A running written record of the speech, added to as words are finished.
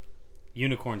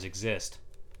unicorns exist.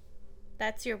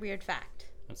 That's your weird fact.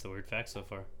 That's the weird fact so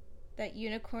far. That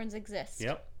unicorns exist.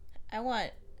 Yep.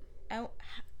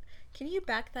 Can you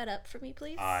back that up for me,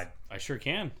 please? I sure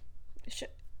can.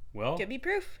 Well, give me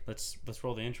proof. Let's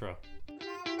roll the intro.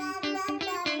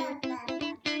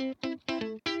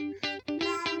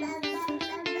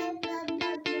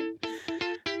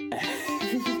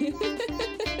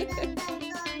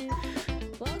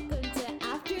 Welcome to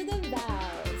After the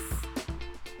Vows.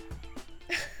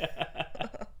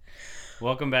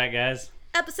 Welcome back, guys.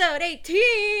 Episode 18.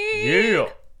 Yeah.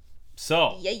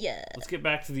 So, Yeah. let's get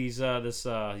back to these this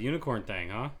unicorn thing,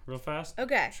 huh? Real fast.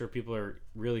 Okay. I'm sure people are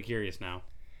really curious now.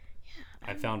 Yeah.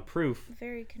 I found proof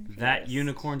Very confused. that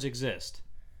unicorns exist.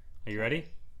 Are you ready?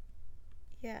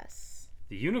 Yes.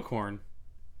 The unicorn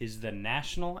is the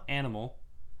national animal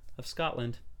of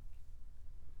Scotland.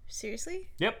 Seriously?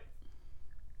 Yep.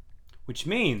 Which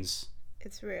means,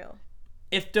 It's real.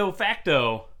 if de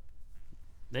facto,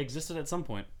 they existed at some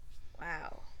point.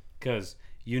 Wow. Because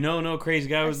no crazy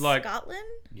guy was like, Scotland?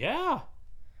 yeah.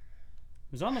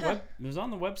 It was on the web. It was on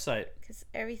the website. Because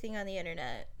everything on the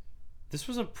internet. This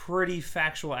was a pretty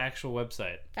actual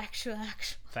website. Factual.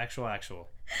 Factual.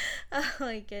 Oh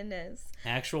my goodness.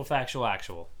 Actual.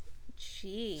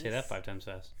 Jeez. Say that 5 times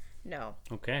fast. No.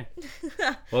 Okay.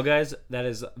 Well, guys, that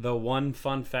is the one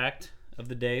fun fact of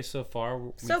the day so far.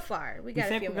 We we got.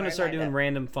 think we're gonna start doing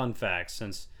random fun facts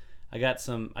since I got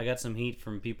some heat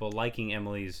from people liking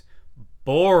Emily's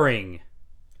boring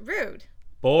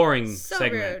so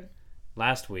segment rude.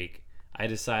 last week. I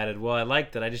decided, well, I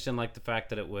liked it. I just didn't like the fact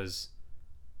that it was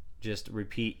just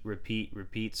repeat.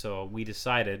 So we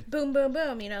decided, Boom,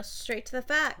 straight to the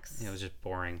facts. it was just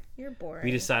boring. You're boring.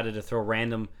 We decided to throw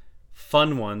random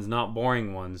fun ones, not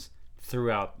boring ones,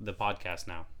 throughout the podcast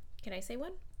now. Can I say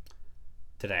one?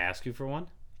 Did I ask you for one?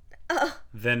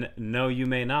 Then no, you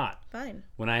may not. Fine.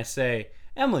 When I say,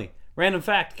 Emily, random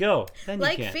fact, go. Then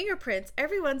like you can. fingerprints,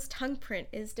 everyone's tongue print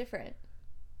is different.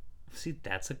 See,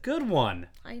 that's a good one.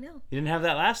 I know. You didn't have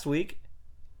that last week.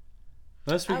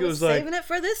 Last week I it was was like, saving it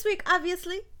for this week,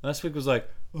 obviously. last week was like,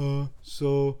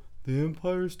 so the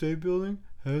Empire State Building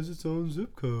has its own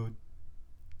zip code.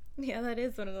 Yeah, that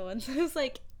is one of the ones. I was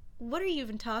like, what are you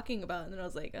even talking about? And then I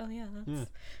was like, oh yeah, that's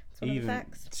one of the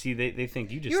facts. See, they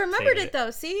think you just You remembered stated it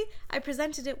though. See, I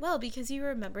presented it well because you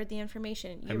remembered the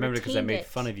information. I remembered it because I made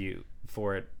fun of you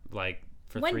for it, like,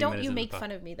 for 3 minutes. When don't you make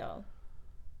fun of me though?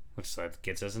 Which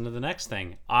gets us into the next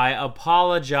thing. I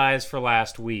apologize for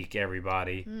last week,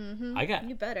 everybody. Mm-hmm.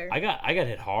 You better. I got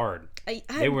hit hard.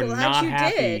 They were not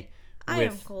happy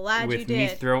with me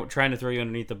trying to throw you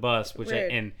underneath the bus, which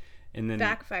and then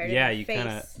backfired. Yeah, you kind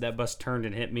of that bus turned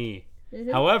and hit me.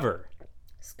 Mm-hmm. However,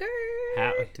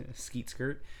 skeet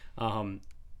skirt.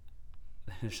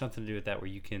 There's something to do with that where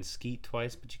you can skeet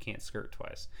twice, but you can't skirt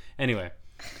twice. Anyway,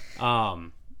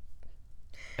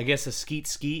 I guess a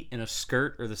skeet and a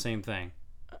skirt are the same thing.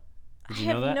 Did you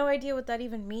know that? I have no idea what that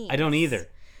even means. I don't either.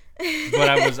 But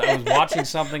I was watching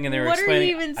something and they were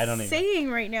explaining. What are you even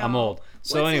saying right now? I'm old.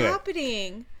 So What's anyway,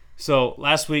 happening? So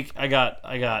last week I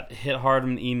got hit hard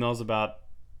in emails about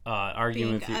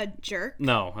arguing with you. A jerk?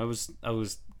 No, I was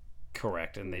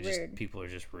correct, and people are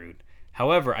just rude.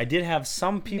 However, I did have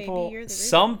some people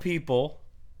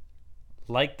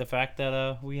like the fact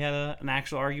that we had an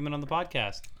actual argument on the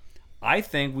podcast. I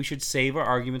think we should save our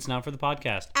arguments now for the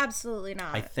podcast. Absolutely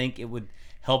not. I think it would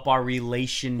help our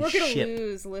relationship. We're gonna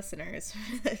lose listeners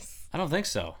for this. I don't think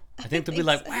so. I think they'll be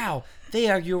like, wow, they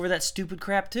argue over that stupid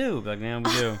crap too. Like, yeah, we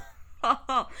do.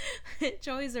 It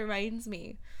always reminds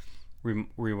me.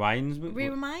 Rewinds me?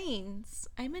 Reminds.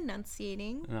 I'm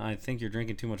enunciating. I think you're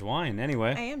drinking too much wine.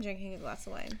 Anyway. I am drinking a glass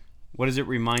of wine. What does it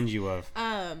remind you of?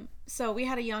 So we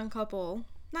had a young couple.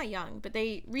 Not young, but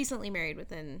they recently married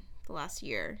within the last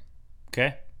year.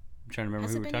 Okay. I'm trying to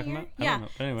remember who we're talking about. Yeah. I don't know.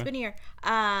 But anyway. It's been a year.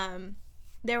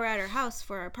 They were at our house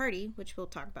for our party, which we'll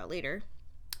talk about later.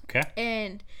 Okay.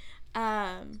 And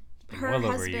her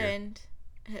husband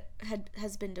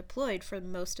has been deployed for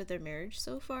most of their marriage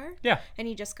so far. Yeah. And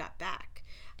he just got back.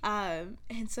 And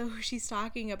so she's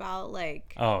talking about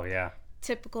like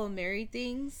typical married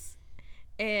things,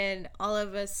 and all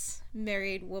of us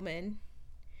married women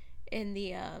in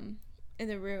the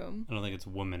room. I don't think it's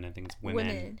women. I think it's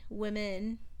women.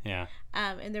 Women. Yeah.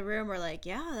 In the room, we're like,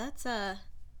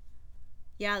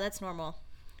 that's normal.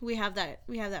 We have that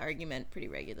argument pretty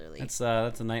regularly. That's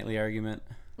a nightly argument.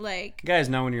 Like, you guys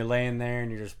know when you're laying there and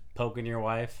you're just poking your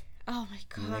wife. Oh my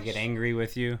gosh. And they get angry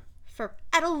with you.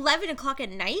 At 11 o'clock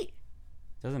at night?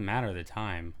 Doesn't matter the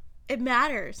time. It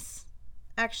matters.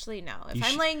 Actually, no. If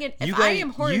I'm laying it, if I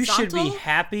am horizontal, you should be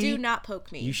happy. Do not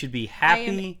poke me. You should be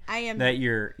happy that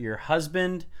your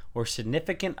husband or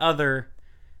significant other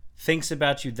thinks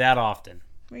about you that often.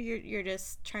 Or you're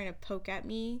just trying to poke at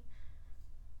me.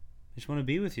 I just want to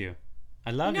be with you.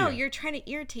 I love you. No, you're trying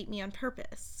to irritate me on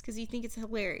purpose because you think it's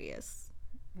hilarious.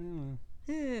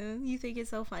 You think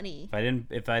it's so funny.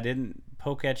 If I didn't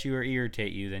poke at you or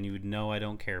irritate you, then you would know I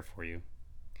don't care for you.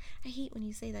 I hate when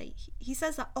you say that. He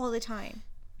says that all the time.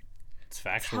 It's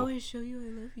factual. That's how I show you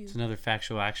I love you. It's another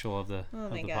factual actual of the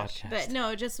podcast. But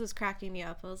no, it just was cracking me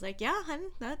up. I was like, yeah,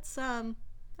 hun, that's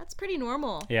pretty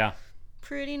normal. Yeah.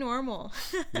 Pretty normal.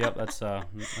 Yep, that's a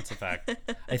fact.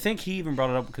 I think he even brought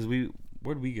it up because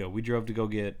where'd we go? We drove to go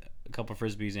get a couple of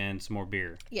Frisbees and some more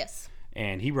beer. Yes.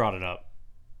 And he brought it up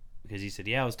because he said,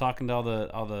 "Yeah, I was talking to all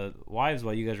the wives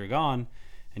while you guys were gone."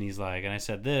 And he's like, and I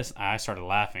said this, I started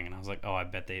laughing, and I was like, oh, I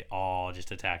bet they all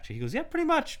just attacked you. He goes, yeah, pretty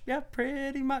much. Yeah,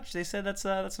 pretty much. They said that's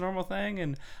a normal thing,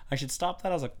 and I should stop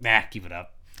that. I was like, nah, keep it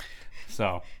up.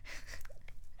 So,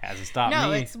 hasn't stopped me.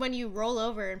 No, it's when you roll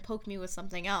over and poke me with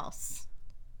something else.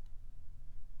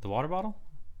 The water bottle?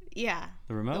 Yeah.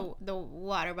 The remote? The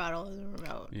water bottle is the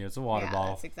remote. Yeah, it's a water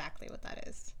bottle. That's exactly what that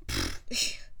is.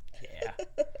 Yeah.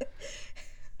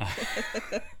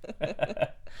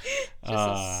 Just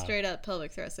a straight up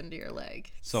pelvic thrust into your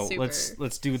leg. So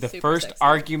let's do the first sexy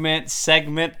argument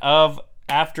segment of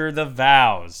After the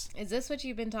Vows. Is this what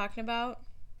you've been talking about?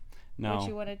 No. What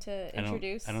you wanted to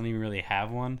introduce? I don't even really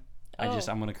have one.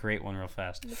 I'm gonna create one real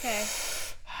fast. Okay.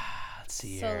 Let's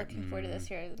see so here. Looking forward to this.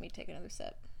 Here, let me take another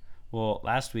sip. Well,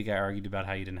 last week I argued about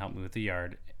how you didn't help me with the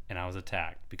yard, and I was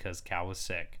attacked because Cal was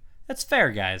sick. That's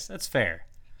fair, guys. That's fair.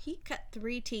 He cut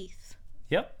 3 teeth.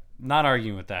 Yep. Not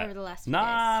arguing with that. Over the last few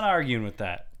Not days. arguing with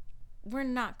that. We're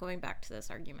not going back to this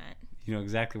argument. You know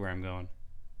exactly where I'm going.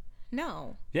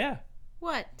 No. Yeah.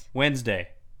 What? Wednesday.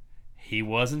 He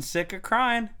wasn't sick or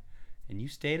crying, and you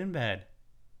stayed in bed.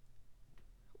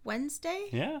 Wednesday?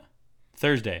 Yeah.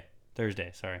 Thursday,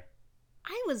 sorry.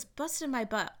 I was busting my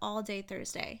butt all day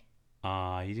Thursday.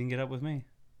 You didn't get up with me.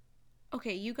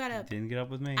 Okay, you got up. You didn't get up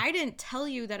with me. I didn't tell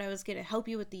you that I was going to help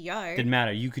you with the yard. Didn't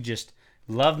matter. You could just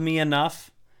love me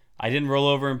enough. I didn't roll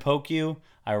over and poke you.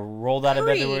 I rolled out of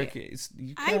bed to work.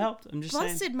 You could have helped. I'm just saying. I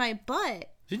busted my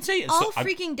butt. Didn't say all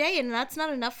freaking day, and that's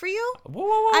not enough for you? Whoa,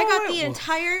 I got the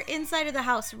entire inside of the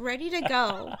house ready to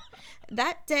go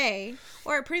that day,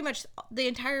 or pretty much the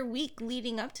entire week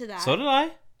leading up to that. So did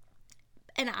I.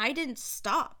 And I didn't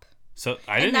stop. So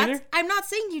I didn't either. I'm not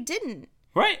saying you didn't.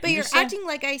 Right. But you're acting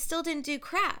like I still didn't do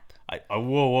crap.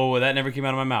 Whoa, that never came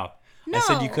out of my mouth. No. I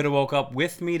said you could have woke up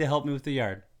with me to help me with the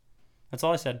yard. That's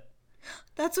all I said.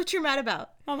 That's what you're mad about.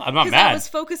 I'm not mad. Because I was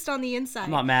focused on the inside.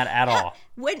 I'm not mad at all.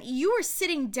 When you were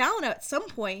sitting down at some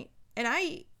point, and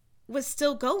I was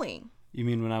still going. You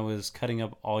mean when I was cutting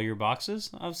up all your boxes?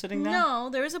 I was sitting down? No,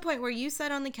 there was a point where you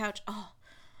sat on the couch. Oh,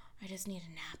 I just need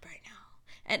a nap right now.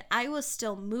 And I was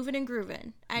still moving and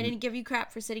grooving. I didn't give you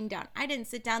crap for sitting down. I didn't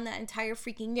sit down that entire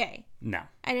freaking day. No.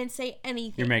 I didn't say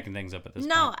anything. You're making things up at this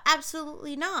point. No,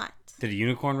 absolutely not. Did a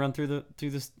unicorn run through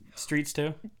the streets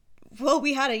too? Well,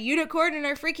 we had a unicorn in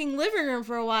our freaking living room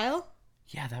for a while.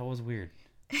 Yeah, that was weird.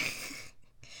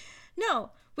 No,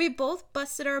 we both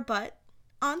busted our butt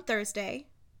on Thursday.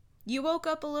 You woke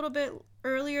up a little bit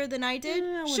earlier than I did.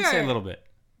 I wouldn't say a little bit.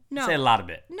 No. Say a lot of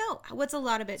it. No. What's a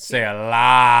lot of it? Say a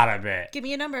lot of it. Give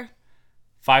me a number.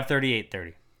 5:30,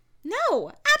 8:30.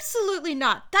 No, absolutely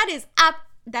not. That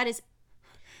is.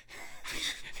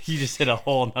 You just hit a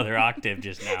whole other octave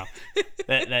just now.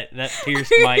 That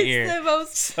pierced my ear. It's the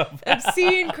most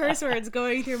obscene curse words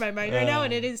going through my mind right now,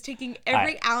 and it is taking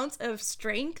every ounce of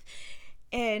strength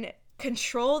and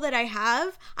control that I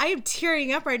have. I am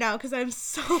tearing up right now because I'm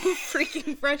so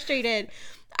freaking frustrated.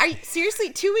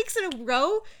 Seriously, 2 weeks in a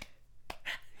row?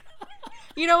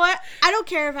 You know what? I don't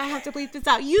care if I have to bleep this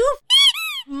out. You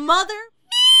mother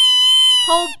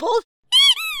whole bullshit.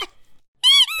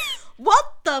 What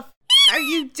the are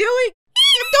you doing?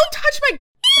 Don't touch my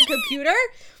computer.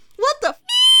 What the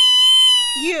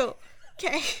you?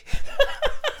 Okay.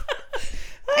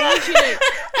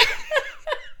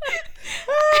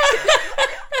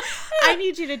 I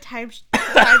need you to timestamp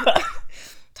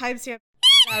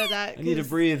out of that. I need to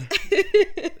breathe.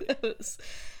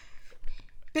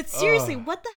 But seriously,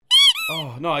 what the?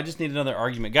 Oh, no, I just need another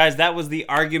argument. Guys, that was the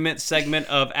argument segment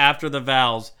of After the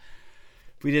Vows.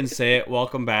 If we didn't say it,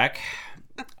 welcome back.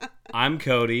 I'm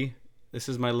Cody. This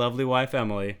is my lovely wife,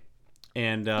 Emily.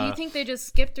 And do you think they just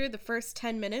skipped through the first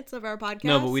 10 minutes of our podcast?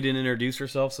 No, but we didn't introduce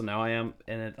ourselves, so now I am.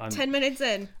 And I'm 10 minutes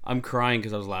in. I'm crying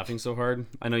because I was laughing so hard.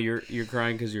 I know you're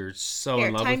crying because you're so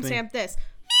in love with me. Timestamp this.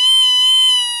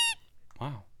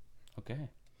 Wow. Okay.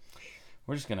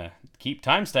 We're just gonna keep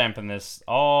timestamping this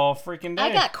all freaking day.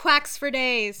 I got quacks for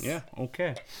days. Yeah,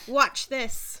 okay. Watch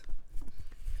this.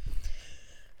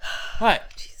 What?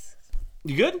 Jesus.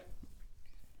 You good?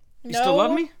 You still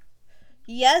love me?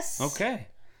 Yes. Okay.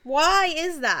 Why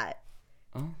is that?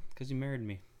 Oh, because you married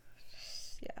me.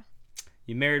 Yeah.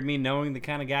 You married me knowing the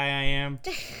kind of guy I am.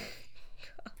 The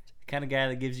kind of guy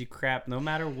that gives you crap no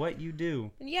matter what you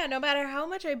do. Yeah, no matter how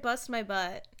much I bust my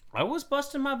butt. I was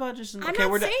busting my butt just... I'm not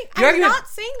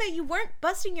saying that you weren't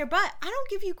busting your butt. I don't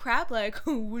give you crap like,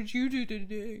 oh, what'd you do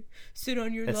today? Sit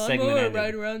on your lawnmower and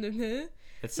ride around the...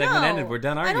 That segment ended. We're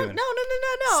done arguing. No.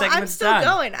 I'm still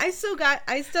going. I still got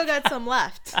some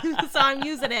left. So I'm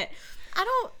using it. I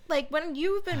don't, like, when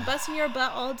you've been busting your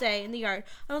butt all day in the yard,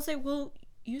 I don't say, well,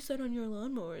 you sat on your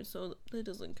lawnmower, so that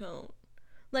doesn't count.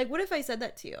 Like, what if I said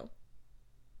that to you?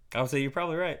 I would say you're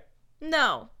probably right.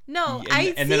 No.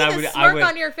 I see the smirk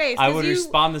on your face. I would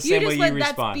respond the same way you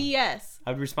respond. That's BS.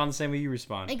 I would respond the same way you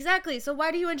respond. Exactly. So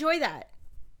why do you enjoy that?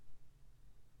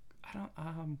 I don't,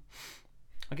 I'll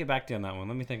get back to you on that one.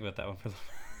 Let me think about that one for a little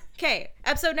bit. Okay.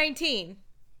 Episode 19.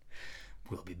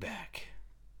 We'll be back.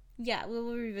 Yeah,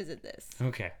 we'll revisit this.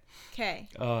 Okay. Okay.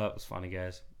 Oh, that was funny,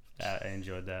 guys. I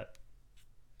enjoyed that.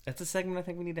 That's a segment I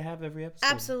think we need to have every episode.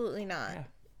 Absolutely not. Yeah.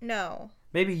 No.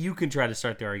 Maybe you can try to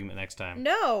start the argument next time.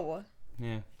 No.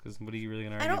 Yeah, because what are you really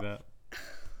going to argue about?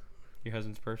 Your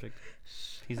husband's perfect.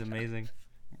 He's amazing.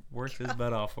 Works his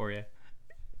butt off for you.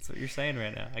 That's what you're saying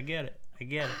right now. I get it.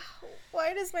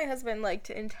 Why does my husband like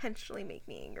to intentionally make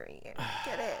me angry and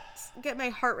get my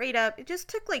heart rate up? It just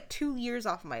took like 2 years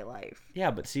off my life.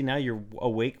 Yeah, but see, now you're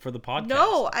awake for the podcast.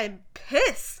 No, I'm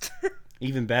pissed.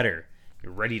 Even better.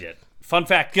 You're ready to... Fun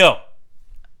fact, go!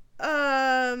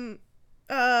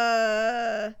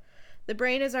 The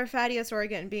brain is our fattiest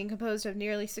organ, being composed of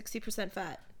nearly 60%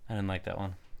 fat. I didn't like that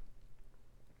one.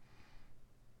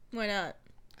 Why not?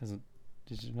 Because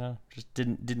just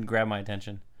didn't grab my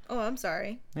attention. Oh, I'm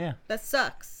sorry. Yeah. That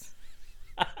sucks.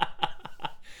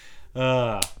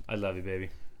 I love you, baby.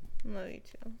 Love you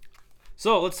too.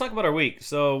 So let's talk about our week.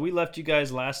 So we left you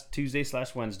guys last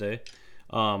Tuesday/Wednesday.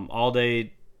 All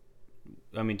day.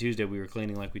 I mean, Tuesday we were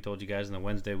cleaning like we told you guys, and then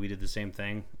Wednesday we did the same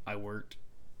thing. I worked,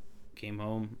 came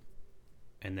home,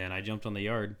 and then I jumped on the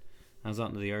yard. I was out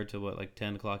in the yard till like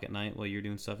 10 o'clock at night while you were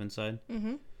doing stuff inside.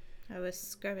 Mm-hmm. I was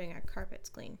scrubbing our carpets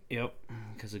clean. Yep,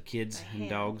 because of kids and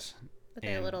dogs. With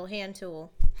their little hand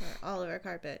tool all over our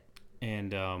carpet.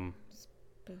 And then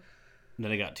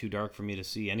it got too dark for me to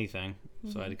see anything,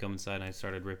 so I had to come inside and I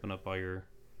started ripping up all your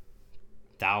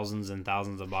thousands and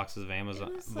thousands of boxes of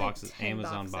Amazon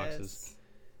boxes.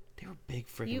 They were big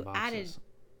freaking boxes. You added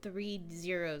 3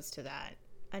 zeros to that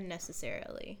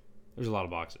unnecessarily. There's a lot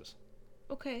of boxes.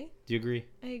 Okay. Do you agree?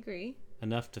 I agree.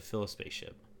 Enough to fill a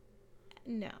spaceship.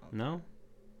 No. No?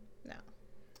 No.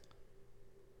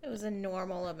 It was a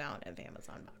normal amount of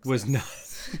Amazon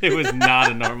boxes. It was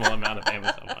not a normal amount of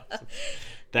Amazon boxes.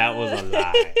 That was a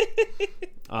lie.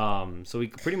 So we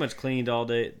pretty much cleaned all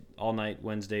night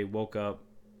Wednesday, woke up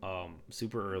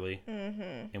super early,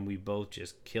 and we both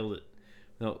just killed it.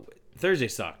 No, Thursday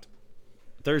sucked.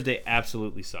 Thursday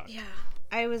absolutely sucked. Yeah.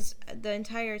 I was, the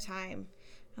entire time,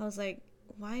 I was like,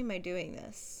 why am I doing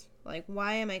this? Like,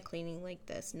 why am I cleaning like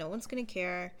this? No one's going to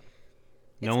care.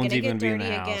 No one's even going to be in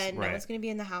the house. Again. Right. No one's going to be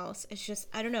in the house. It's just,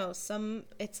 I don't know,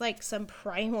 it's like some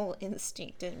primal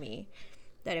instinct in me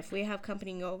that if we have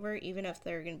company over, even if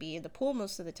they're going to be in the pool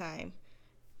most of the time,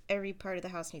 every part of the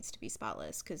house needs to be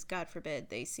spotless because God forbid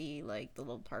they see like the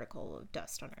little particle of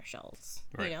dust on our shelves.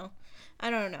 Right. You know? I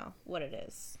don't know what it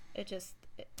is. It just,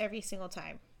 every single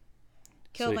time.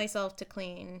 Kill myself to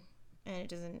clean, and it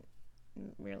doesn't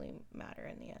really matter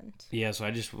in the end. Yeah, so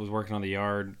I just was working on the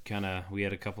yard. We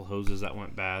had a couple hoses that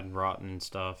went bad, rotten and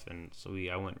stuff, and so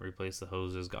I went and replaced the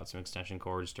hoses, got some extension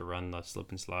cords to run the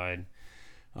slip and slide.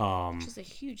 Which is a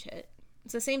huge hit.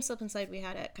 It's the same slip and slide we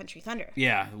had at Country Thunder.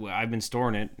 Yeah, well, I've been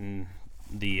storing it, and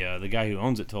the guy who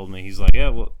owns it told me, he's like, yeah,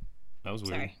 well, that was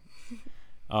weird.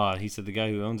 Sorry. He said the guy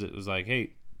who owns it was like,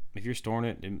 hey, if you're storing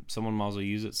it, someone might as well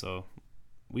use it, so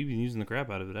we've been using the crap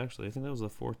out of it, actually. I think that was the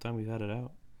 4th time we've had it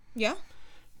out. Yeah.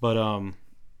 But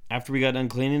after we got done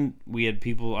cleaning, we had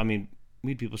people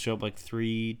show up like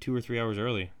 2 or 3 hours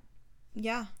early.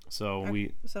 Yeah. So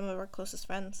some of our closest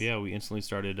friends. Yeah, we instantly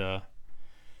started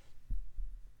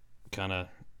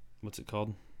what's it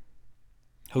called?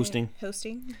 Hosting.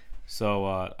 Hosting.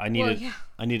 So I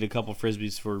needed a couple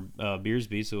frisbees for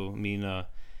Beersby. So me and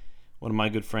one of my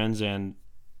good friends and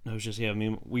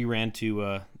we ran to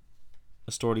a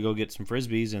store to go get some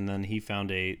frisbees, and then he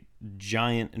found a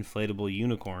giant inflatable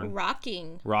unicorn,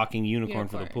 rocking unicorn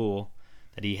for the pool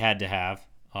that he had to have.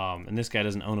 And this guy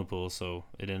doesn't own a pool, so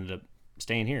it ended up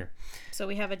staying here. So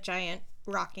we have a giant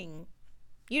rocking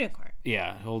unicorn.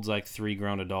 Yeah, it holds like 3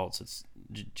 grown adults. It's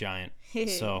giant.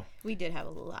 So we did have a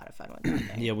lot of fun with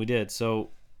that thing. Yeah, we did. So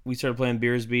we started playing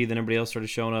Beersby. Then everybody else started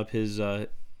showing up. His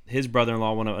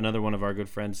brother-in-law, another one of our good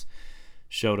friends,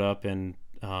 showed up, and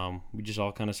we just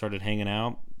all kind of started hanging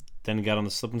out. Then got on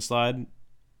the slip and slide.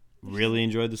 Really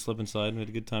enjoyed the slip and slide. We had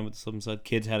a good time with the slip and slide.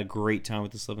 Kids had a great time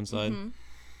with the slip and slide. Mm-hmm.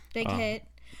 Big hit.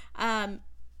 I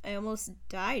almost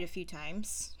died a few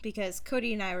times because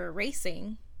Cody and I were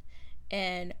racing,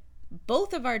 and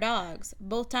both of our dogs,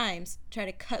 both times, tried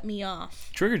to cut me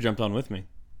off. Trigger jumped on with me.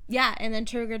 Yeah, and then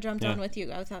Trigger jumped on with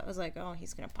you. I was like, oh,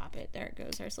 he's going to pop it. There it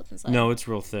goes, our slip and slide. No, it's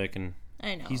real thick, and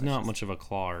I know. He's not much of a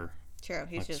clawer. True,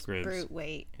 he's like just Scribs. Brute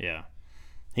weight. Yeah.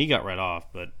 He got right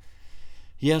off, but...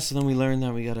 Yeah, so then we learned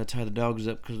that we got to tie the dogs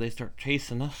up because they start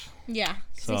chasing us. Yeah,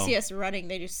 because they see us running,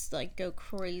 they just, like, go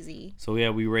crazy. So, yeah,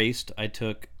 we raced. I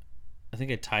think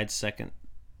I tied second.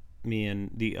 Me and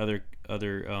the other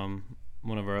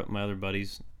one of my other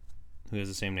buddies, who has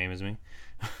the same name as me,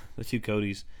 the 2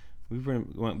 Codys. We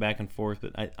went back and forth,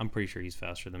 but I'm pretty sure he's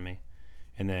faster than me.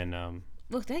 And then...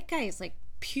 Look, that guy is, like,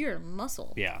 pure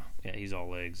muscle. Yeah, he's all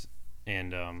legs.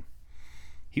 And,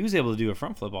 he was able to do a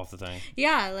front flip off the thing.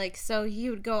 Yeah, like, so he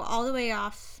would go all the way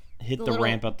off. Hit the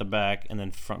ramp at the back and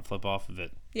then front flip off of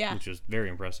it. Yeah. Which was very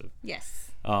impressive.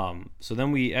 Yes. So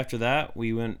then after that,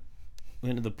 we went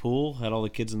to the pool, had all the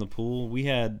kids in the pool. We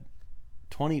had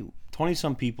 20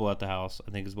 some people at the house,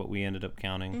 I think is what we ended up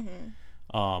counting.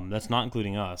 Mm-hmm. That's not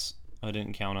including us. I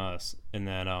didn't count us. And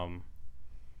then,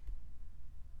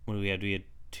 what do we have? We had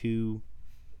 2,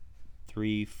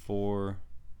 3, 4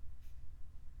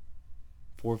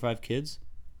 or 5 kids?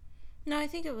 No, I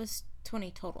think it was 20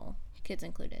 total, kids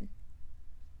included.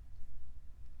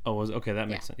 Oh, okay, that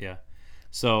makes sense. Yeah.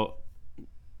 So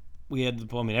we had the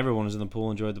pool. I mean, everyone was in the pool,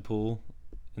 enjoyed the pool,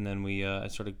 and then I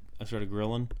started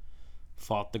grilling,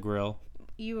 fought the grill.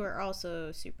 You were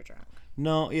also super drunk.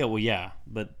 No, yeah, well, yeah,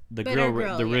 but the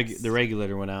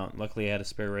regulator went out. Luckily, I had a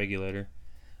spare regulator,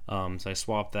 so I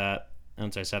swapped that.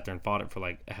 And so I sat there and fought it for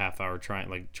like a half hour trying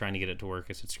to get it to work.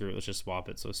 I said, screw it, let's just swap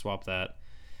it. So I swapped that.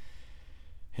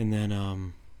 And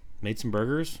then made some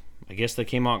burgers. I guess they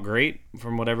came out great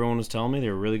from what everyone was telling me. They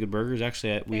were really good burgers.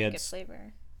 Actually, we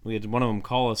had one of them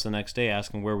call us the next day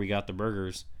asking where we got the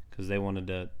burgers because they wanted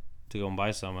to go and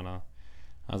buy some. And I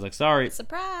was like, sorry.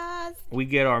 Surprise. We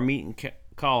get our meat in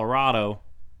Colorado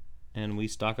and we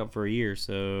stock up for a year.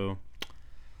 So,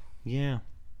 yeah.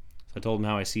 So I told them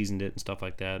how I seasoned it and stuff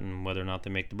like that and whether or not they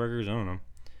make the burgers. I don't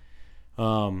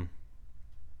know.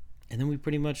 And then we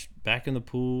pretty much back in the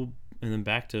pool and then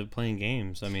back to playing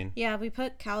games. I mean... Yeah, we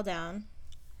put Cal down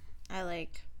at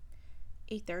like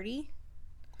 8:30.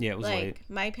 Yeah, it was late.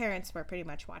 My parents were pretty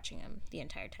much watching him the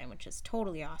entire time, which is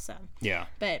totally awesome. Yeah.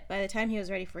 But by the time he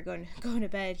was ready for going to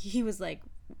bed, he was like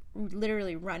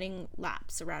literally running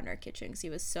laps around our kitchen because he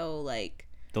was so like...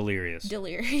 Delirious.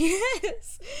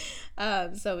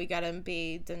 So we got him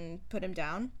bathed and put him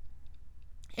down.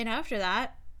 And after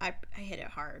that, I hit it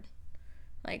hard.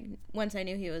 Like, once I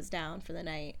knew he was down for the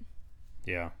night.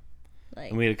 Yeah.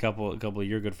 And we had a couple of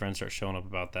your good friends start showing up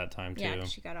about that time, too. Yeah,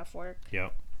 she got off work.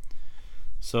 Yep.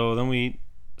 So then we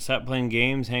sat playing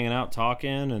games, hanging out,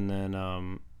 talking, and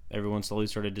then everyone slowly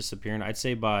started disappearing. I'd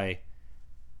say by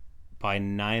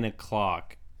 9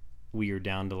 o'clock, we were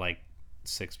down to, like,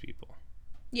 6 people.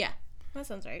 Yeah, that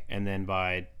sounds right. And then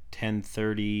by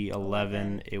 10:30,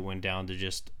 11, it went down to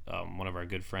just one of our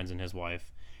good friends and his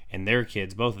wife. And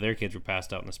both of their kids were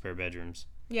passed out in the spare bedrooms.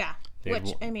 Yeah,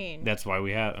 that's why that's the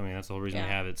whole reason we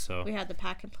have it. So we had the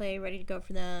pack and play ready to go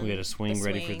for them. We had a swing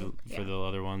ready for the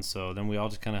other ones. So then we all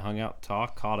just kind of hung out,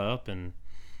 talked, caught up, and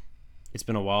it's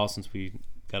been a while since we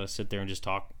got to sit there and just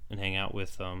talk and hang out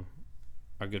with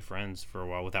our good friends for a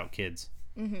while without kids.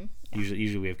 Mm-hmm. Yeah.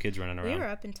 Usually we have kids running around. We were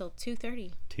up until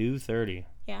 2:30. 2:30.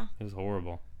 Yeah. It was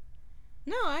horrible.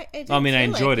 No, I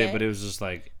enjoyed it, but it was just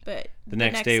like... But the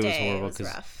next day was horrible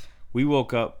because we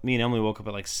woke up... Me and Emily woke up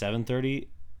at like 7:30,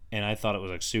 and I thought it was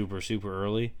like super, super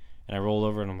early. And I rolled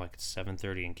over, and I'm like, it's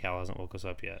 7:30, and Cal hasn't woke us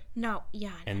up yet. No,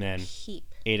 yeah. And then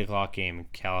 8 o'clock game,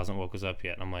 and Cal hasn't woke us up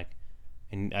yet. And I'm like...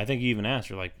 And I think you even asked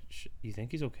her, like, you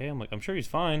think he's okay? I'm like, I'm sure he's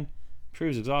fine. I'm sure he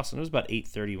was exhausted. It was about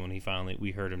 8:30 when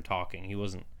we heard him talking. He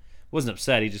wasn't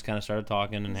upset. He just kind of started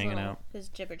talking and hanging out. His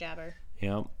jibber jabber.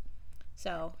 Yep.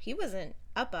 So he wasn't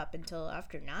up until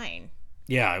after 9.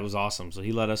 Yeah, it was awesome. So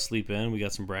he let us sleep in. We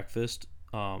got some breakfast.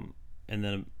 And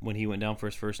then when he went down for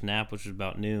his first nap, which was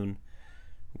about noon,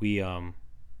 we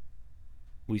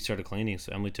started cleaning.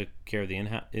 So Emily took care of the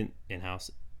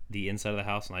the inside of the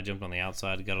house, and I jumped on the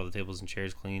outside, got all the tables and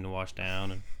chairs clean and washed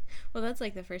down. And well, that's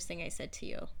like the first thing I said to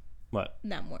you. What?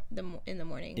 In the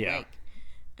morning. Yeah. Like,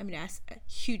 I'm gonna ask a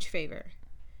huge favor.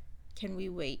 Can we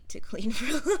wait to clean for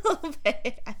a little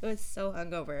bit? I was so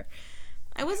hungover.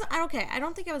 I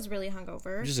don't think I was really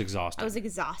hungover. Just exhausted. I was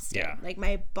exhausted. Yeah. Like,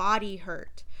 my body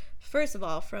hurt. First of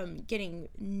all, from getting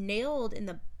nailed in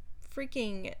the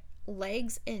freaking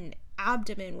legs and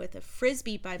abdomen with a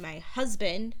frisbee by my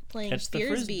husband playing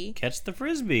frisbee. Catch the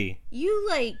frisbee. You,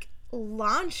 like,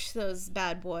 launch those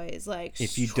bad boys. Like,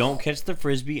 if you don't catch the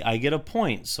frisbee, I get a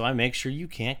point. So I make sure you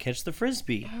can't catch the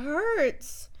frisbee. It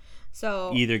hurts.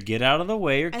 So either get out of the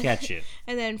way or catch it.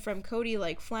 And then from Cody,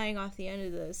 like, flying off the end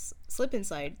of this slip and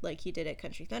slide like he did at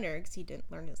Country Thunder because he didn't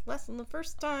learn his lesson the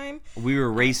first time. We were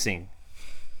racing.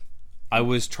 I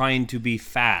was trying to be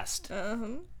fast.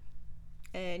 And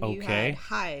you had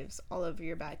hives all over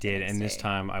your back. And this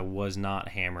time I was not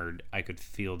hammered. I could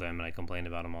feel them, and I complained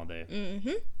about them all day.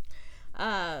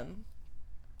 I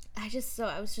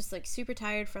was just like super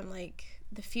tired from like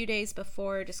the few days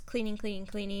before, just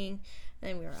cleaning. And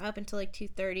then we were up until like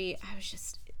 2:30.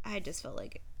 I just felt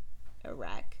like a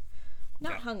wreck.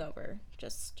 Not hungover,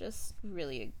 just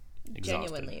really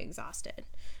genuinely exhausted.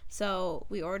 So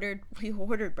we ordered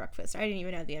breakfast. I didn't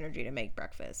even have the energy to make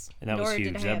breakfast. And that was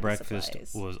huge. That breakfast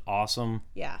was awesome.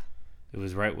 Yeah. It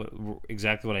was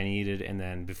exactly what I needed. And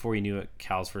then before you knew it,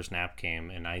 Cal's first nap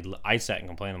came, and I sat and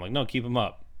complained. I'm like, no, keep him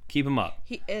up.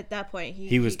 At that point,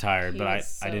 he was tired, but I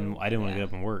didn't want to get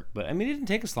up and work. But I mean, it didn't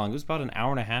take us long. It was about an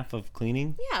hour and a half of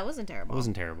cleaning. Yeah, it wasn't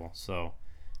terrible. So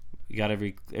we got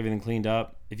everything cleaned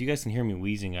up. If you guys can hear me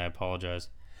wheezing, I apologize.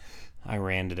 I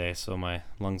ran today, so my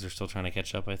lungs are still trying to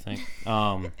catch up, I think.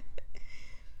 But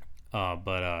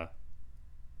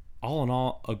all in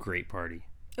all, a great party.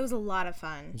 It was a lot of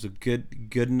fun. It was a good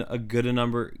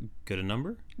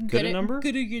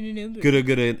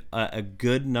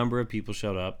number of people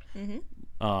showed up.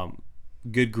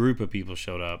 Good group of people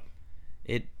showed up.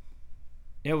 It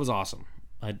was awesome.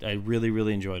 I really,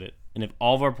 really enjoyed it. And if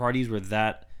all of our parties were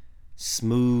that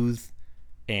smooth,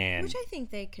 which I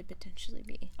think they could potentially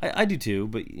be. I do too,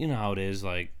 but you know how it is.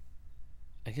 Like,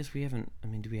 I guess we haven't. I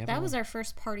mean, do we have? That was our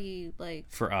first party, like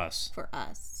for us.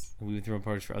 We've been throwing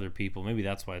parties for other people. Maybe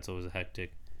that's why it's always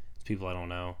hectic. It's people I don't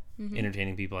know,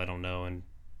 entertaining people I don't know, and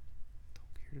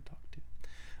don't care to talk to.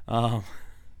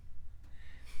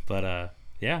 But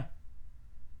yeah.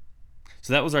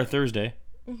 So that was our Thursday.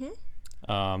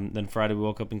 Then Friday we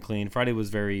woke up and cleaned. Friday was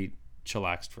very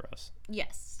chillaxed for us.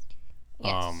 Yes.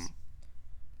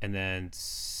 And then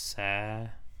Saturday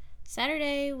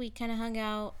we kind of hung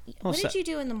out. What did you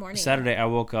do in the morning? Saturday I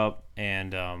woke up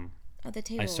and the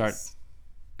tables.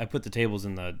 I put the tables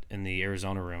in the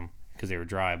Arizona room because they were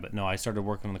dry. But no, I started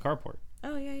working on the carport.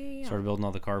 Oh yeah. Started building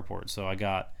all the carport. So I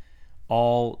got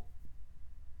all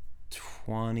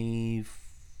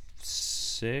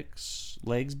 26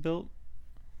 legs built.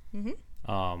 And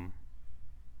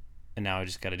now I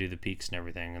just got to do the peaks and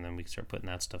everything, and then we can start putting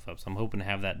that stuff up. So I'm hoping to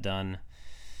have that done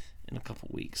in a couple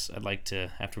weeks. I'd like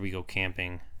to, after we go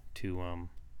camping, to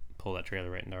pull that trailer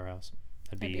right into our house.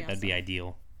 That'd be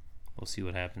ideal. We'll see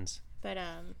what happens. But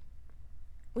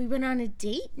we went on a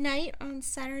date night on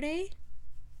Saturday.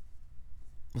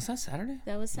 Was that Saturday?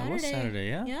 That was Saturday.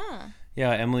 Yeah.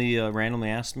 Yeah, Emily randomly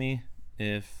asked me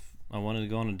if I wanted to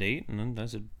go on a date, and then I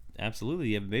said, absolutely,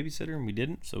 you have a babysitter, and we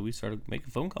didn't, so we started making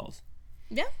phone calls.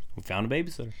 Yeah. We found a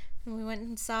babysitter. And we went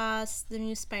and saw the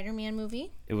new Spider-Man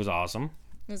movie. It was awesome.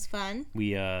 It was fun.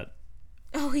 We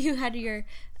Oh, you had your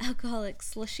alcoholic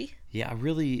slushy? Yeah,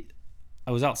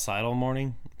 I was outside all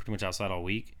morning, pretty much outside all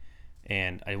week,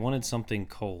 and I wanted something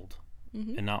cold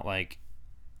and not like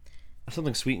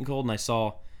something sweet and cold, and I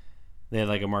saw they had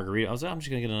like a margarita. I was like, I'm just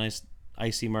going to get a nice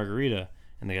icy margarita.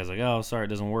 And the guy's like, oh, sorry, it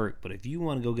doesn't work. But if you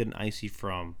want to go get an icy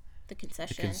from the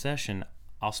concession,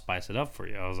 I'll spice it up for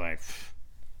you. I was like,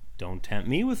 don't tempt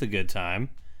me with a good time.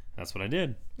 That's what I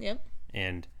did. Yep.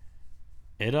 And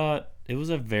it was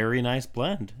a very nice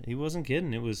blend. He wasn't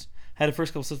kidding. It was had the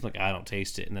first couple sips like I don't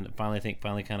taste it, and then it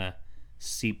finally kind of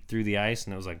seeped through the ice,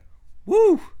 and it was like,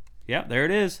 woo, yep, there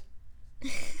it is.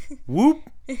 Whoop,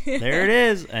 there it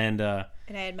is. And I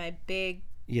had my big.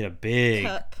 You had a big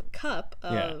cup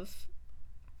of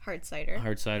hard cider.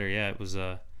 Hard cider, yeah. It was.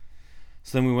 So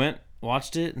then we went,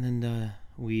 watched it, and then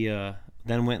we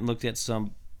then went and looked at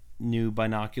some new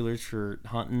binoculars for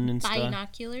hunting and stuff.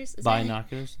 Binoculars?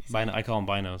 Binoculars? I call them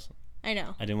binos. I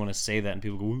know. I didn't want to say that, and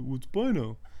people go, "What's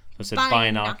bino?" So I said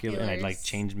binocular, and I like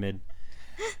changed mid.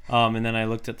 And then I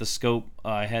looked at the scope.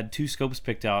 I had 2 scopes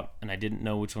picked out, and I didn't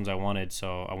know which ones I wanted,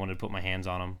 so I wanted to put my hands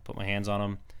on them.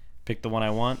 Picked the one I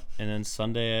want, and then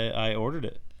Sunday I ordered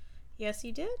it. Yes,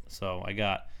 you did. So I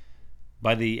got,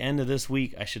 by the end of this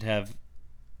week, I should have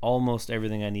almost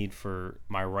everything I need for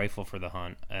my rifle for the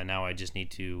hunt. And now I just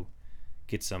need to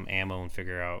get some ammo and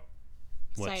figure out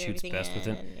what shoots best with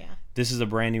it. Yeah. This is a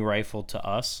brand new rifle to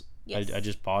us. Yes. I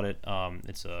just bought it.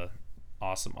 It's a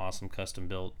awesome custom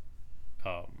built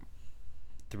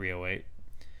 308.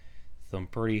 So I'm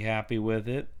pretty happy with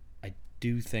it. I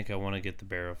do think I want to get the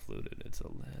barrel fluted. It's a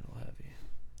little heavy,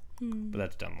 but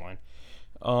that's down the line.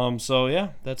 So yeah,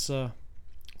 that's I'm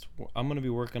gonna be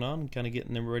working on kind of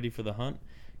getting them ready for the hunt.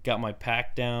 Got my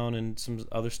pack down and some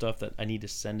other stuff that I need to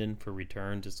send in for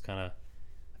return. Just kind of,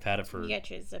 I've had it for. You need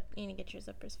to get your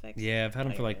zippers fixed. Yeah, I've had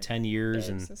them for like 10 years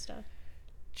and stuff.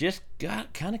 Just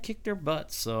got kind of kicked their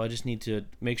butts. So I just need to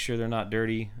make sure they're not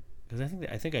dirty, because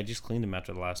I think I just cleaned them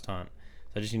after the last hunt.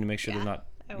 So I just need to make sure they're not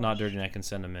dirty and I can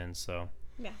send them in. So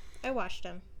yeah, I washed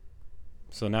them.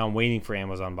 So now I'm waiting for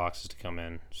Amazon boxes to come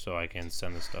in so I can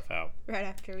send this stuff out. Right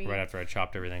after I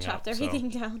chopped everything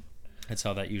down. That's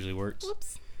how that usually works.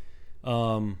 Whoops.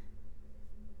 I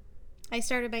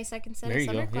started my second set of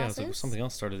summer classes. Yeah, something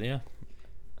else started. Yeah.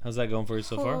 How's that going for you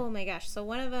so far? Oh my gosh. So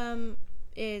one of them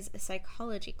is a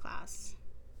psychology class,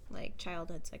 like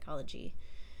childhood psychology.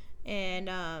 And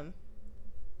I'm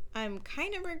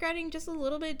kind of regretting just a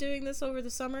little bit doing this over the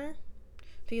summer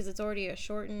because it's already a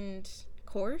shortened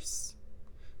course.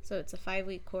 So it's a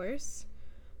 5-week course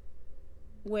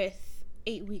with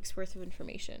 8 weeks worth of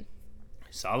information.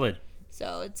 Solid.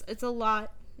 So it's a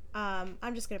lot. I'm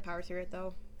just gonna power through it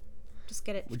though. Just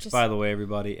get it. Which, by the way,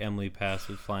 everybody, Emily passed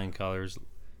with flying colors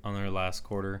on her last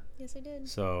quarter. Yes, I did.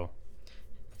 So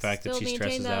the fact that she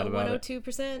stresses that out about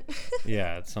 102%.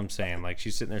 Yeah, that's what I'm saying. Like,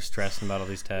 she's sitting there stressing about all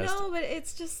these tests. No, but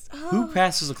it's just who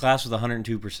passes a class with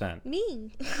 102%?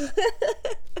 Me.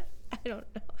 I don't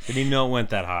know. Didn't even know it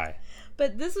went that high.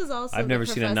 But this was also I've never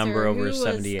seen a number over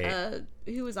 78.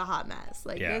 Who was a hot mess.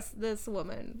 Like, yeah. This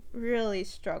woman really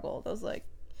struggled. I was like,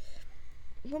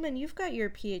 woman, you've got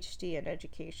your PhD in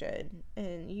education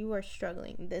and you are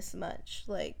struggling this much.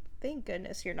 Like, thank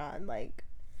goodness you're not in like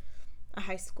a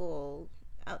high school,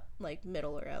 like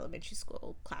middle or elementary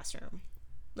school classroom.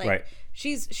 Like, right.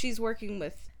 She's working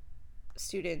with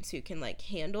students who can like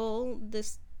handle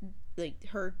this, like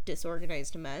her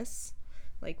disorganized mess.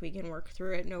 Like, we can work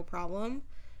through it, no problem.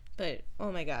 But,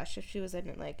 oh my gosh, if she was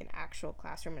in, like, an actual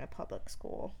classroom in a public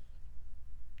school,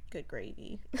 good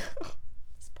gravy.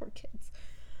 These poor kids.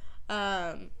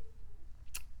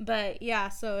 But, yeah,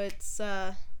 so it's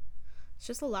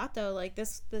just a lot, though. Like,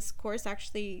 this course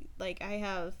actually, like, I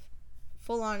have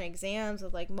full-on exams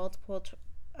with, like, multiple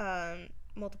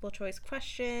choice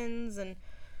questions and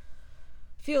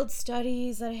field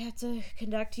studies that I have to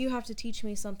conduct. You have to teach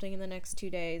me something in the next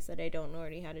 2 days that I don't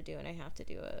already how to do, and I have to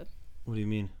do a... What do you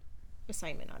mean?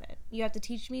 Assignment on it. You have to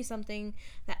teach me something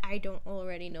that I don't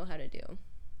already know how to do.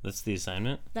 That's the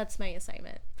assignment? That's my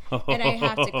assignment. And I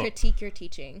have to critique your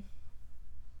teaching.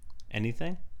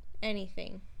 Anything?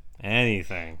 Anything.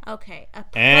 Okay.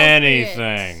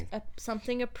 Anything.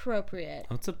 Something appropriate.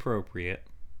 What's appropriate?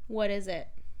 What is it?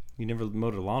 You never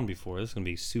mowed a lawn before. This is going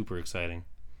to be super exciting.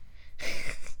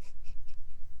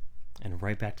 And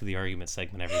right back to the argument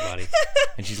segment, everybody.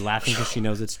 And she's laughing because she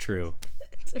knows it's true.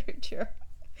 It's very true.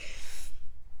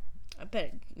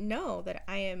 But know that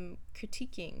I am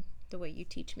critiquing the way you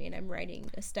teach me, and I'm writing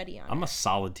a study on it. I'm a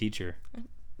solid teacher.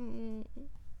 I'm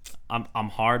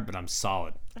hard, but I'm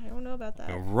solid. I don't know about that.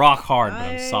 I'm rock hard, but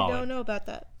I'm solid. I don't know about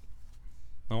that.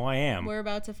 No, I am. We're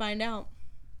about to find out.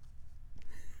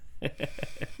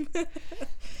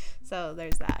 So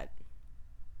there's that.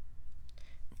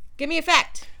 Give me a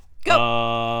fact.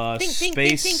 Go.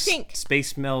 Think. Space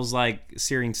smells like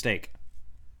searing steak.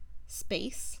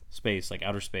 Space, like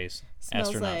outer space.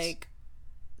 Smells astronauts. Like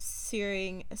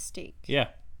searing a steak. Yeah.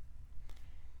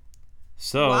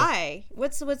 So why?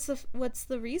 What's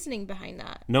the reasoning behind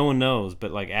that? No one knows,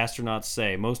 but like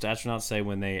most astronauts say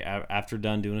when they after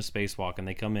done doing a spacewalk and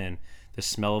they come in, the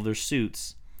smell of their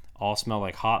suits all smell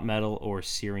like hot metal or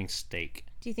searing steak.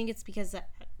 Do you think it's because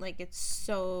like it's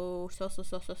so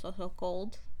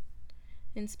cold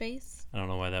in space? I don't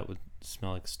know why that would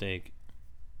smell like steak.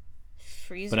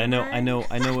 Freezer. But I know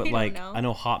what I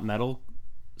know hot metal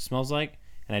smells like,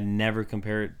 and I'd never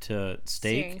compare it to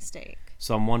steak. Searing steak.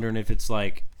 So I'm wondering if it's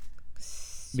like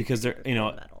because they're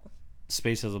metal.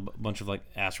 Space has a bunch of like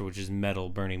astro, which is metal,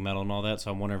 burning metal and all that.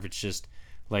 So I'm wondering if it's just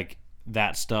like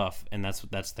that stuff, and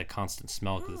that's the constant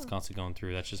smell because it's constantly going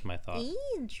through. That's just my thought.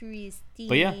 Interesting.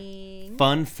 But yeah,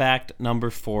 fun fact number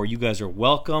 4. You guys are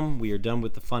welcome. We are done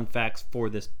with the fun facts for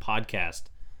this podcast.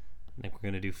 I think we're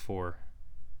gonna do 4.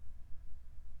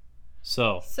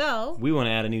 So we want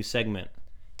to add a new segment.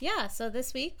 Yeah, so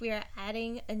this week we are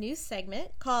adding a new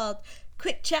segment called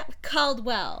Quick Chat with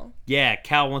Caldwell. Yeah,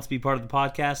 Cal wants to be part of the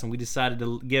podcast, and we decided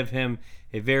to give him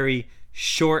a very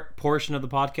short portion of the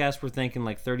podcast. We're thinking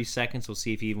like 30 seconds. We'll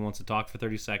see if he even wants to talk for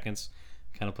 30 seconds.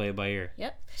 Kind of play it by ear.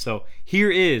 Yep. So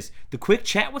here is the Quick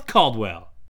Chat with Caldwell.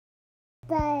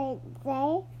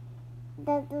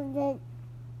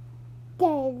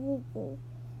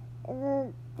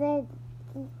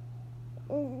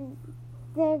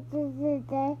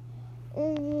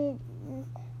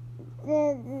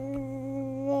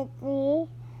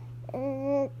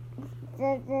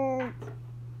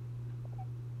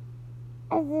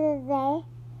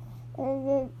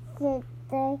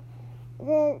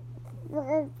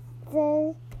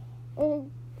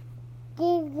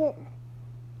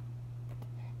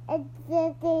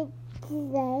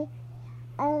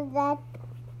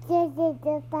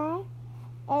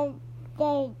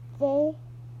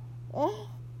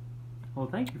 Well,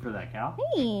 thank you for that, Cal.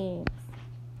 Thanks.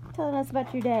 Telling us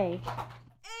about your day.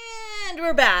 And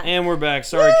we're back.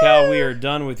 Sorry, Cal, we are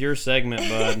done with your segment,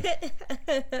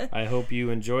 bud. I hope you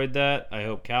enjoyed that. I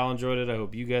hope Cal enjoyed it. I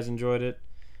hope you guys enjoyed it.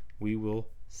 We will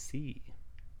see.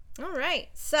 All right.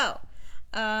 So,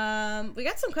 we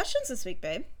got some questions this week,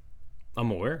 babe.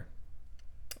 I'm aware.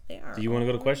 They are. Do you want to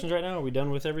go to questions right now? Are we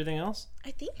done with everything else?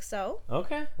 I think so.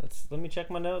 Okay. Let me check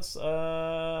my notes. People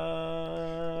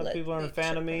aren't a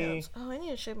fan of me. Oh, I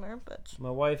need to shave my armpits. My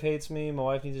wife hates me. My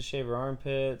wife needs to shave her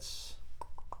armpits.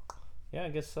 Yeah, I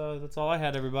guess that's all I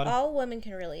had, everybody. All women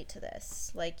can relate to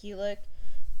this. Like, you look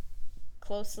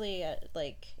closely at,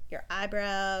 like, your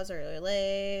eyebrows or your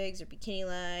legs or bikini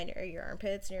line or your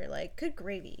armpits, and you're like, good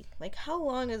gravy. Like, how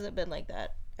long has it been like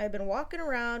that? I've been walking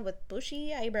around with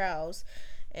bushy eyebrows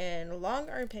and long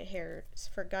armpit hairs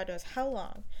for God knows how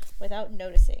long without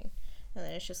noticing. And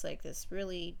then it's just like this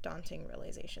really daunting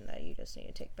realization that you just need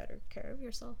to take better care of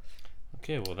yourself.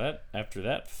 Okay, well, after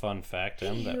that fun fact,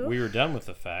 that we were done with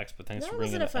the facts, but thanks for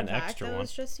bringing an extra one. That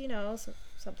was just,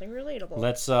 something relatable.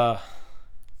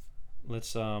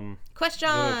 Let's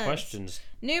questions.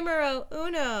 Numero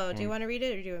uno. Do you want to read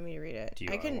it, or do you want me to read it?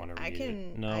 I can read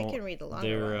it. No, I can read the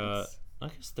longer ones. I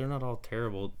guess they're not all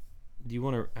terrible. Do you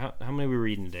want to? How many are we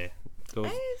reading today?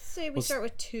 I say we start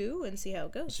with 2 and see how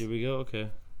it goes. See, we go. Okay.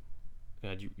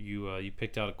 God, you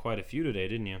picked out quite a few today,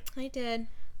 didn't you? I did.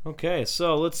 Okay,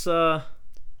 so let's. This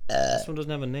one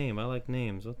doesn't have a name. I like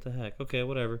names. What the heck? Okay,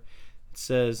 whatever. It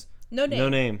says no name. No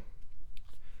name.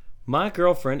 My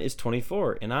girlfriend is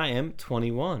 24 and I am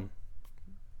 21.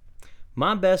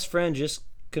 My best friend just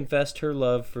confessed her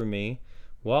love for me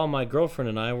while my girlfriend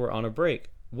and I were on a break.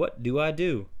 What do I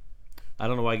do? I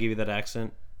don't know why I gave you that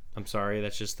accent. I'm sorry.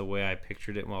 That's just the way I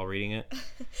pictured it while reading it.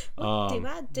 What do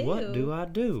I do? What do I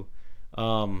do?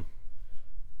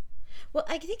 Well,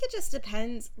 I think it just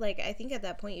depends. Like, I think at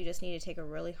that point you just need to take a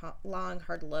really long,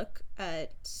 hard look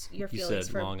at your feelings. You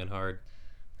said long and hard.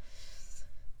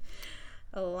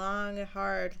 A long,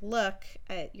 hard look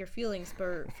at your feelings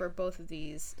for both of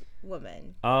these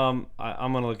women. I'm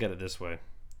going to look at it this way.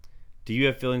 Do you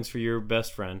have feelings for your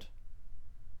best friend?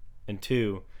 And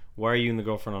 2, why are you and the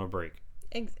girlfriend on a break?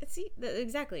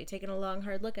 Exactly. Taking a long,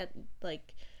 hard look at,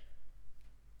 like,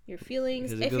 your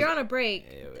feelings. If you're on a break,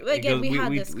 again, we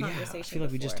had this conversation. I feel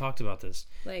like we just talked about this.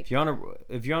 Like, if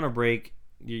you're on a break,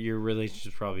 your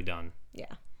relationship's probably done.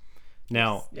 Yeah.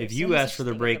 Now, if you ask for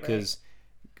the break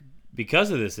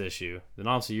because of this issue, then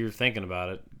obviously you're thinking about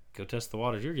it. Go test the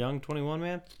waters. You're young, 21,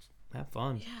 man. Have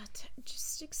fun. Yeah,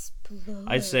 just explode.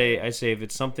 I'd say if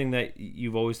it's something that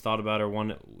you've always thought about or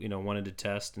wanted to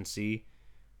test and see,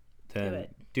 then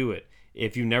do it.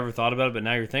 If you never thought about it but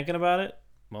now you're thinking about it,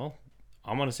 well,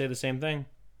 I'm gonna say the same thing.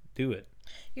 Do it.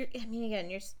 You're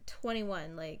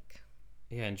 21. Like,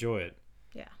 yeah, enjoy it.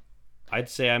 Yeah. I'd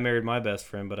say I married my best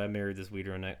friend, but I married this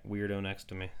weirdo next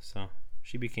to me. So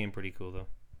she became pretty cool though.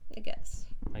 I guess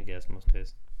most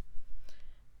days.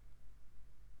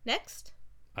 Next.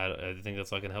 I think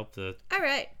that's all I can help to. All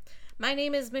right. My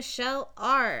name is Michelle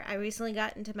R. I recently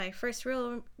got into my first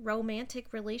real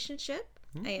romantic relationship.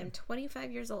 I am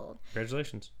 25 years old.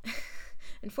 Congratulations.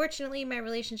 Unfortunately, my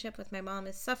relationship with my mom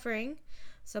is suffering.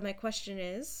 So my question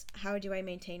is, how do I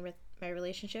maintain my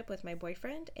relationship with my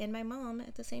boyfriend and my mom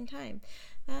at the same time?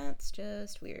 That's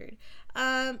just weird.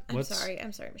 I'm sorry,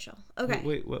 Michelle. Okay.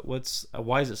 Wait,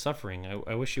 why is it suffering?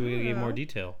 I wish you would give more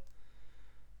detail.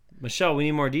 Michelle, we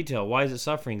need more detail. Why is it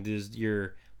suffering? Does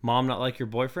your mom not like your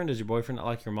boyfriend? Does your boyfriend not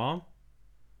like your mom?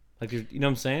 Like, you know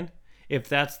what I'm saying? If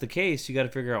that's the case, you got to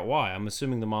figure out why. I'm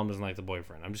assuming the mom doesn't like the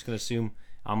boyfriend. I'm just going to assume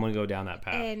I'm going to go down that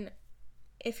path. And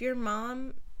if your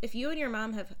mom if you and your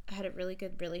mom have had a really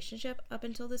good relationship up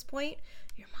until this point,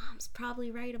 your mom's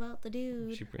probably right about the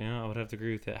dude. I would have to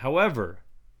agree with that. However,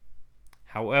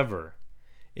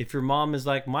 if your mom is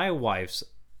like my wife's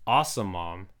awesome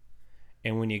mom,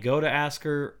 and when you go to ask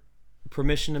her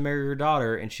permission to marry her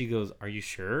daughter, and she goes, "Are you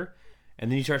sure?"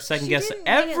 And then you start second guessing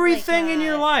everything in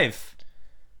your life,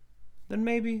 then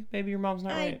maybe your mom's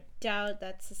not right. I doubt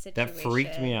that's the situation. That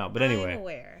freaked me out. But anyway, I'm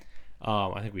aware.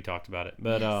 I think we talked about it.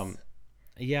 But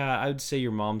yeah, I would say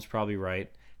your mom's probably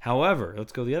right. However,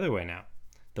 let's go the other way now.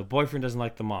 The boyfriend doesn't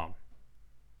like the mom.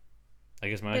 I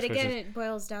guess my next question is, it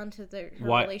boils down to her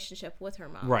relationship with her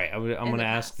mom. Right. I'm going to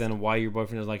ask then why your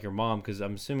boyfriend doesn't like your mom, because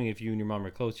I'm assuming if you and your mom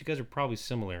are close, you guys are probably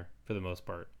similar for the most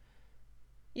part.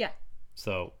 Yeah.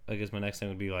 So I guess my next thing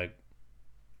would be like,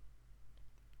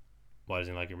 why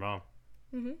doesn't he like your mom?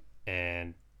 Mm-hmm.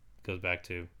 And goes back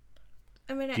to,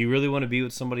 do you really want to be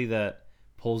with somebody that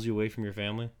pulls you away from your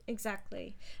family?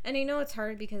 Exactly. And I know it's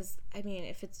hard because,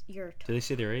 if it's your... Did they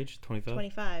say their age? 25?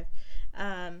 25.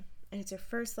 And it's your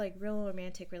first real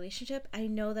romantic relationship. I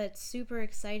know that's super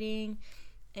exciting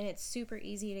and it's super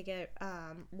easy to get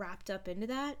wrapped up into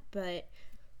that, but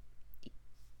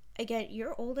again,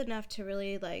 you're old enough to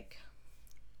really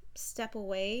step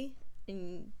away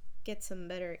and get some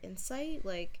better insight.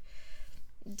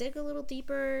 Dig a little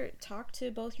deeper, talk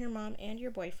to both your mom and your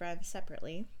boyfriend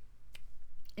separately,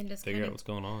 and just figure out what's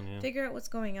going on. Yeah, figure out what's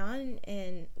going on.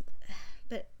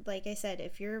 But like I said,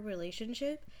 if your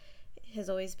relationship has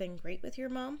always been great with your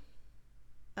mom,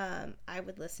 I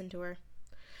would listen to her.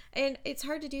 And it's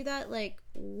hard to do that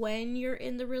when you're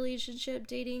in the relationship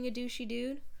dating a douchey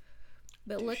dude.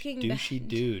 But looking back,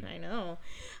 dude. I know.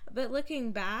 But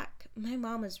looking back, my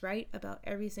mom was right about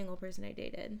every single person I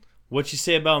dated. What'd she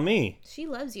say about me? She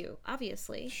loves you,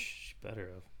 obviously. She better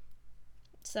have.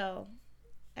 So,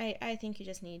 I think you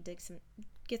just need to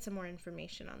get some more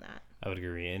information on that. I would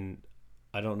agree. And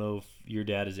I don't know if your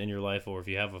dad is in your life or if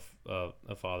you have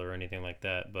a father or anything like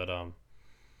that, but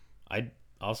I'd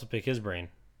also pick his brain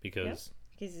because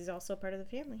he's also part of the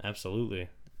family. Absolutely.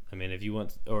 I mean, if you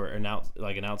want an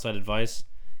outside advice,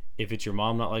 if it's your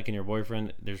mom not liking your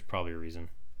boyfriend, there's probably a reason.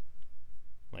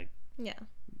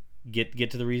 Get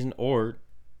to the reason, or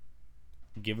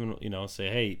give him,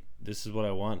 say, hey, this is what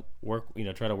I want.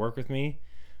 Try to work with me,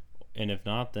 and if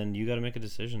not, then you got to make a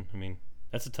decision. I mean,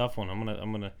 that's a tough one. I'm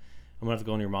gonna have to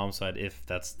go on your mom's side if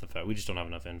that's the fact. We just don't have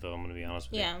enough info. I'm gonna be honest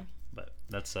with you. Yeah. But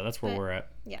that's where we're at.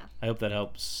 Yeah. I hope that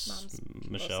helps. Mom's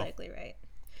Michelle. Most likely right.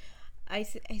 I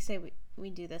say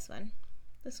we do this one.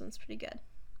 This one's pretty good.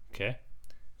 Okay.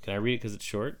 Can I read it because it's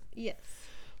short? Yes.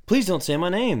 Please don't say my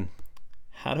name.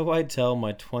 How do I tell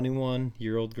my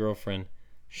 21-year-old girlfriend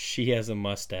she has a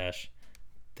mustache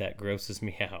that grosses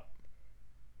me out?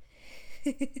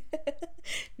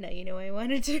 Now you know I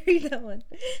wanted to read that one.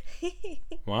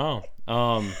 Wow.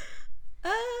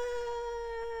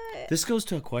 This goes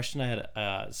to a question I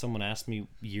had someone asked me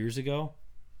years ago.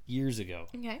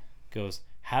 Okay. Goes,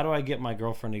 how do I get my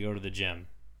girlfriend to go to the gym?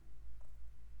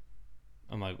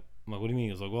 I'm like, what do you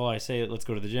mean? He goes, well, I say, let's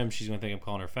go to the gym. She's going to think I'm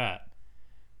calling her fat.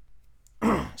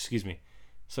 Excuse me.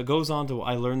 So it goes on to,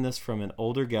 I learned this from an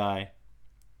older guy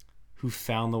who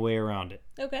found the way around it.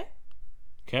 Okay,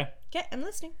 I'm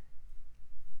listening.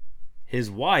 His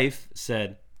wife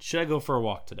said, should I go for a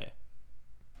walk today?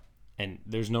 And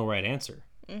there's no right answer.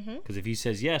 Because if he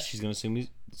says yes, she's going to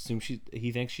assume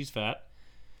he thinks she's fat.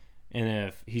 And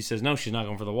if he says no, she's not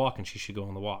going for the walk and she should go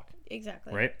on the walk.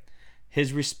 Exactly. Right?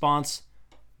 His response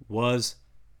was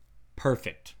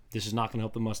perfect. This is not going to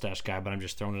help the mustache guy, but I'm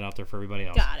just throwing it out there for everybody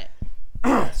else. Got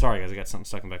it. Sorry, guys. I got something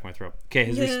stuck in the back of my throat. Okay,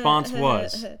 his response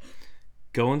was,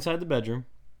 go inside the bedroom,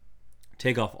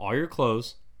 take off all your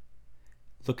clothes,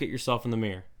 look at yourself in the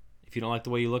mirror. If you don't like the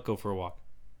way you look, go for a walk.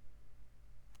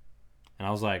 And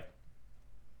I was like,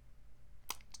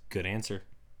 good answer.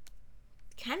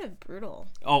 Kind of brutal.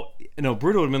 Oh, no,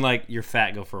 brutal would have been like, you're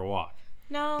fat, go for a walk.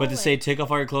 No. But to say, take off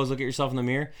all your clothes, look at yourself in the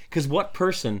mirror. Because what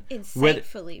person...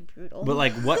 Insightfully brutal.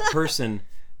 But what person,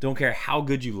 don't care how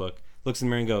good you look, looks in the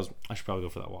mirror and goes, I should probably go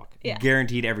for that walk. Yeah.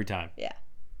 Guaranteed every time. Yeah.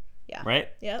 Right?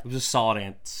 Yep. It was a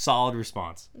solid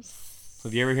response. So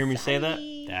if you ever hear me say that,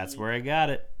 that's where I got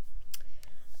it.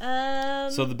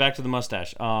 So back to the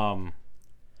mustache.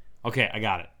 Okay, I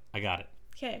got it.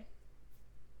 Okay.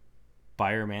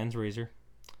 Buy her a man's razor,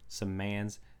 some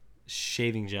man's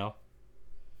shaving gel,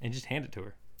 and just hand it to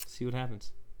her. See what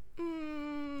happens.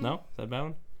 No? Is that a bad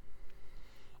one?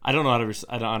 I don't know how to...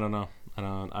 I don't know. I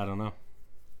don't know.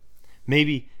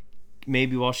 Maybe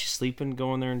while she's sleeping,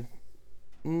 go in there and...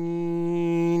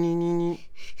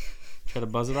 try to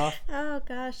buzz it off. Oh,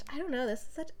 gosh. I don't know.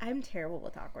 I'm terrible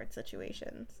with awkward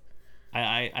situations.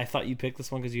 I thought you picked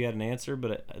this one because you had an answer,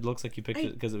 but it looks like you picked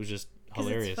it because it was just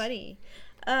hilarious. It's funny.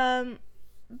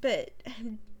 But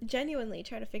I'm genuinely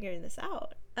trying to figure this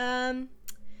out.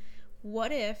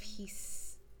 What if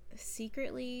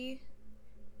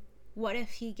what if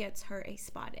he gets her a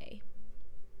spa day?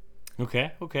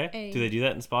 Okay. Do they do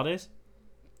that in spa days?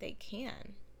 They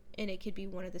can. And it could be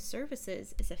one of the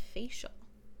services is a facial.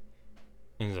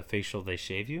 And is a facial they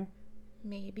shave you?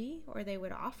 Maybe, or they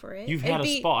would offer it. You've had a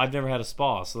spa. I've never had a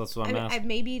spa, so that's what I'm asking.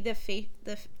 Maybe the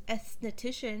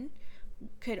esthetician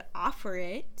could offer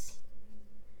it,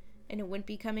 and it wouldn't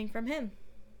be coming from him.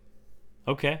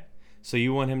 Okay, so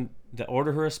you want him to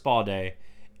order her a spa day,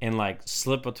 and like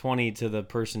slip a 20 to the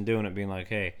person doing it, being like,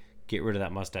 "Hey, get rid of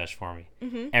that mustache for me."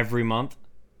 Mm-hmm. Every month.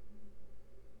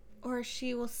 Or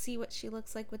she will see what she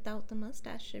looks like without the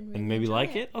mustache and maybe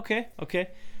like it. Okay.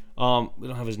 We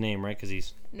don't have his name, right? Because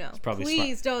he's probably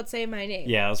please smart. Don't say my name.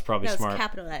 Yeah, that was probably smart.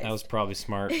 Capitalized. That was probably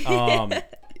smart.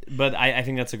 But I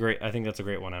think that's a great. I think that's a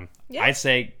great one. Yeah. I'd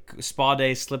say spa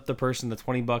day. Slip the person the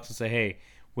 $20 and say, "Hey,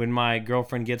 when my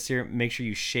girlfriend gets here, make sure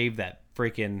you shave that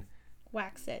freaking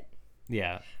wax it."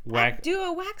 Yeah, do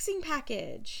a waxing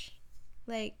package,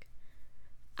 like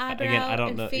eyebrow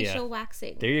and facial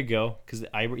waxing. There you go.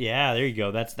 There you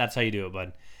go. That's how you do it,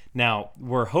 bud. Now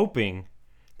we're hoping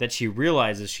that she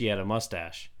realizes she had a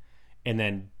mustache, and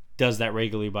then does that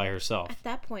regularly by herself. At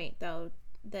that point, though,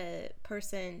 the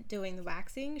person doing the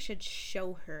waxing should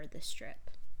show her the strip.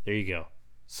 There you go.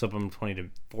 Slip them 20 to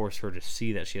force her to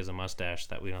see that she has a mustache,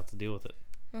 that we don't have to deal with it.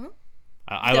 Mm-hmm.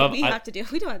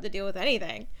 We don't have to deal with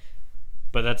anything.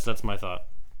 But that's my thought.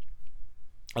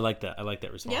 I like that. I like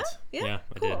that response. Yeah,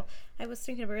 cool. I was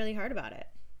thinking really hard about it.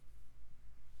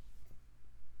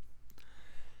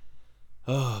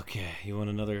 Okay, you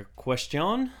want another question,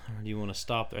 or do you want to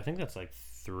stop there? I think that's like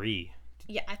 3.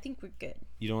 Yeah, I think we're good.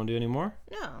 You don't want to do any more?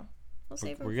 No, we'll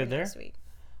save them for next there? week.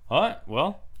 All right,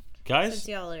 well, guys, since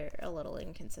y'all are a little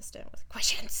inconsistent with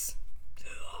questions,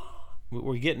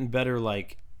 we're getting better.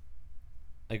 Like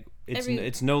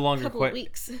it's no longer couple of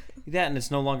weeks. That, and it's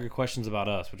no longer questions about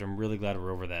us, which I'm really glad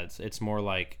we're over that. It's more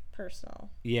like personal.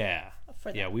 Yeah,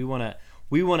 we wanna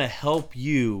help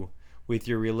you with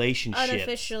your relationships.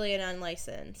 Unofficially and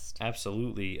unlicensed.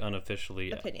 Absolutely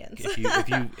unofficially. Opinions.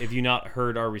 If you not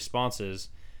heard our responses,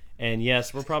 and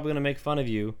yes, we're probably gonna make fun of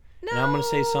you. No. And I'm gonna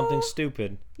say something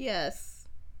stupid. Yes.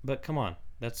 But come on,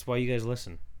 that's why you guys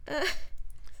listen.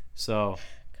 So.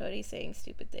 Cody's saying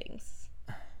stupid things.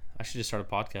 I should just start a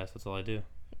podcast. That's all I do.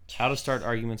 How to start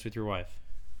arguments with your wife.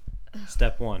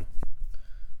 Step 1.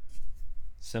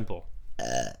 Simple.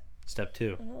 Step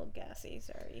 2. I'm a little gassy.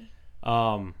 Sorry.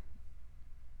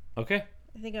 Okay.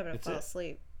 I think I'm gonna fall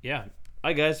asleep. Yeah. All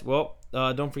right, guys. Well,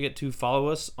 don't forget to follow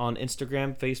us on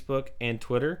Instagram, Facebook, and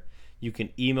Twitter. You can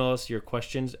email us your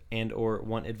questions and/or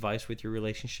want advice with your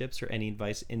relationships or any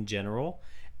advice in general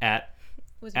at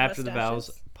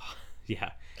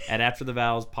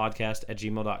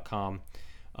afterthevowelspodcast@gmail.com.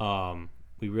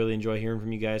 We really enjoy hearing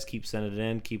from you guys. Keep sending it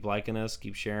in. Keep liking us.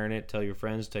 Keep sharing it. Tell your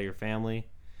friends. Tell your family.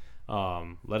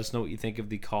 Let us know what you think of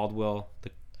the Caldwell.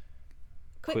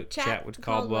 Quick chat with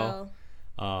Caldwell.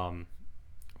 We're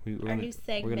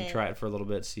gonna try it for a little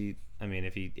bit. See, I mean,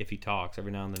 if he talks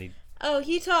every now and then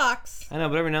he talks. I know,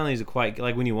 but every now and then he's a quiet.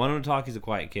 Like when you want him to talk, he's a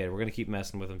quiet kid. We're gonna keep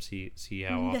messing with him. See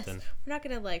how often. We're not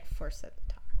gonna force it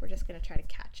to talk. We're just gonna try to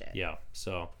catch it. Yeah.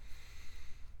 So,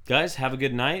 guys, have a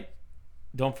good night.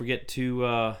 Don't forget to.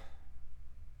 Are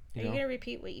you gonna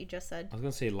repeat what you just said? I was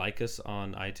gonna say like us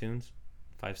on iTunes.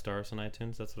 5 stars on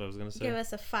iTunes. That's what I was going to say. Give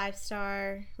us a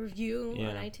 5-star review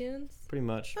on iTunes. Pretty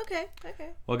much. Okay.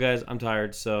 Well, guys, I'm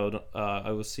tired, so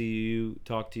I will see you,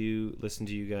 talk to you, listen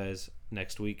to you guys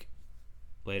next week.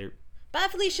 Later. Bye,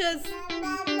 Felicias.